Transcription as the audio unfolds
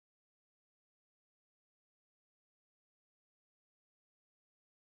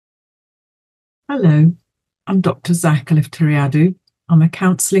Hello, I'm Dr. Zack Eleftheriadou. I'm a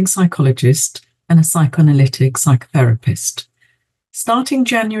counselling psychologist and a psychoanalytic psychotherapist. Starting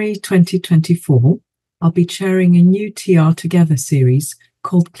January 2024, I'll be chairing a new TR Together series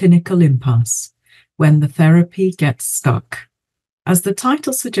called Clinical Impasse, When the Therapy Gets Stuck. As the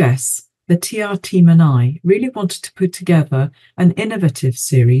title suggests, the TR team and I really wanted to put together an innovative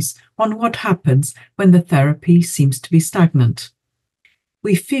series on what happens when the therapy seems to be stagnant.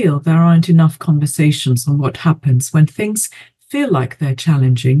 We feel there aren't enough conversations on what happens when things feel like they're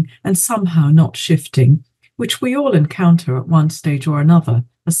challenging and somehow not shifting, which we all encounter at one stage or another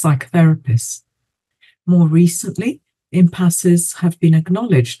as psychotherapists. More recently, impasses have been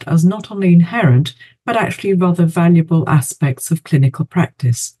acknowledged as not only inherent, but actually rather valuable aspects of clinical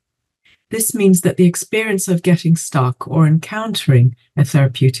practice. This means that the experience of getting stuck or encountering a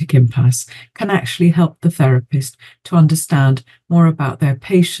therapeutic impasse can actually help the therapist to understand more about their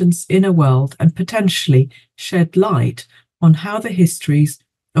patient's inner world and potentially shed light on how the histories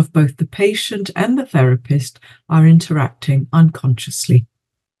of both the patient and the therapist are interacting unconsciously.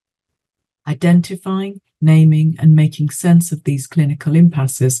 Identifying, naming, and making sense of these clinical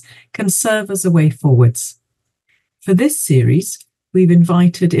impasses can serve as a way forwards. For this series, we've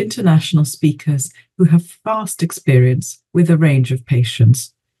invited international speakers who have vast experience with a range of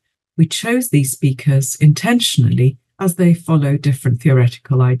patients. We chose these speakers intentionally as they follow different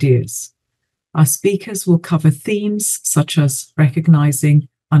theoretical ideas. Our speakers will cover themes such as recognizing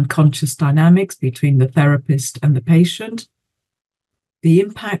unconscious dynamics between the therapist and the patient, the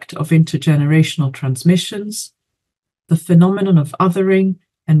impact of intergenerational transmissions, the phenomenon of othering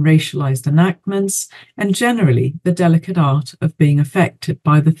and racialized enactments, and generally the delicate art of being affected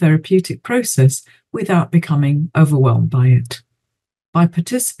by the therapeutic process without becoming overwhelmed by it. By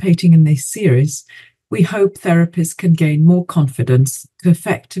participating in this series, we hope therapists can gain more confidence to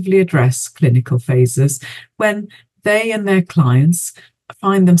effectively address clinical phases when they and their clients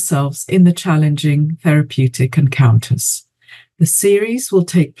find themselves in the challenging therapeutic encounters. The series will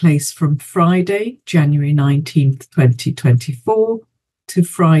take place from Friday, January 19th, 2024, to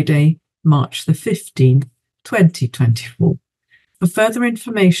Friday, March the 15th, 2024. For further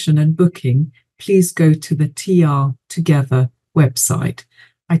information and booking, please go to the TR Together website.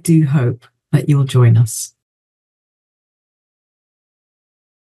 I do hope that you'll join us.